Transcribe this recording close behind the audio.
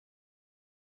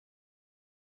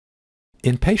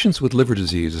In patients with liver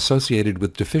disease associated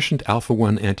with deficient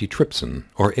alpha-1 antitrypsin,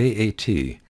 or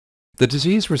AAT, the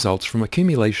disease results from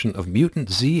accumulation of mutant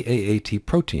Z-AAT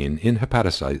protein in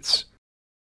hepatocytes.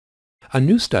 A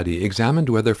new study examined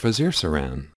whether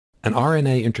Fazirsiran, an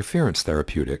RNA interference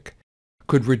therapeutic,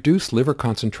 could reduce liver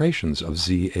concentrations of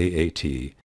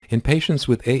Z-AAT in patients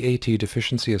with AAT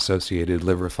deficiency-associated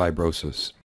liver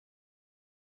fibrosis.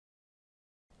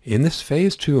 In this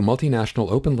Phase 2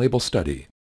 multinational open-label study,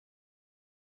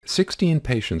 16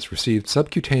 patients received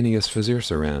subcutaneous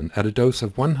Fazirsiran at a dose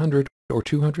of 100 or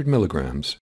 200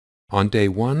 milligrams on day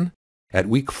 1, at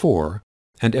week 4,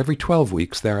 and every 12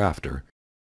 weeks thereafter.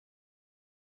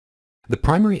 The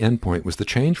primary endpoint was the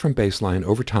change from baseline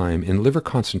over time in liver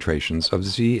concentrations of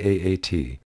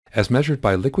Z-AAT, as measured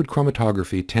by liquid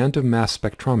chromatography tandem mass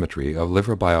spectrometry of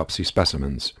liver biopsy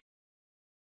specimens.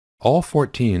 All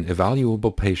 14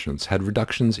 evaluable patients had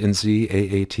reductions in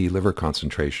Z-AAT liver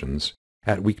concentrations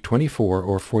at week 24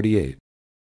 or 48,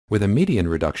 with a median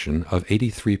reduction of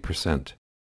 83%.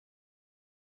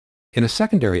 In a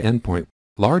secondary endpoint,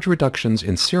 large reductions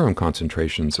in serum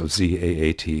concentrations of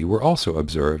Z-AAT were also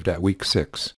observed at week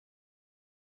 6.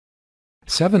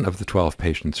 7 of the 12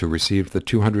 patients who received the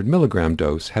 200 milligram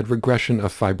dose had regression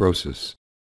of fibrosis.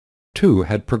 2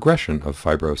 had progression of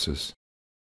fibrosis.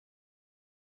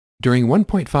 During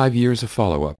 1.5 years of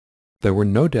follow-up, there were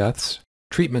no deaths,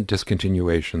 treatment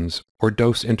discontinuations, or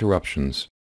dose interruptions.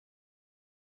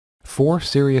 4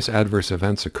 serious adverse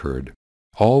events occurred.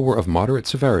 All were of moderate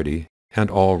severity, and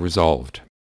all resolved.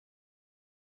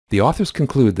 The authors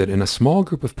conclude that in a small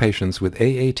group of patients with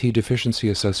AAT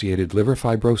deficiency-associated liver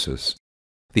fibrosis,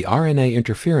 the RNA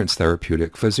interference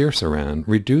therapeutic Fazirsiran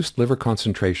reduced liver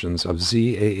concentrations of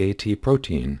Z-AAT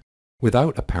protein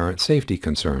without apparent safety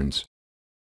concerns.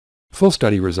 Full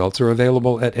study results are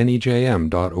available at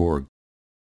NEJM.org.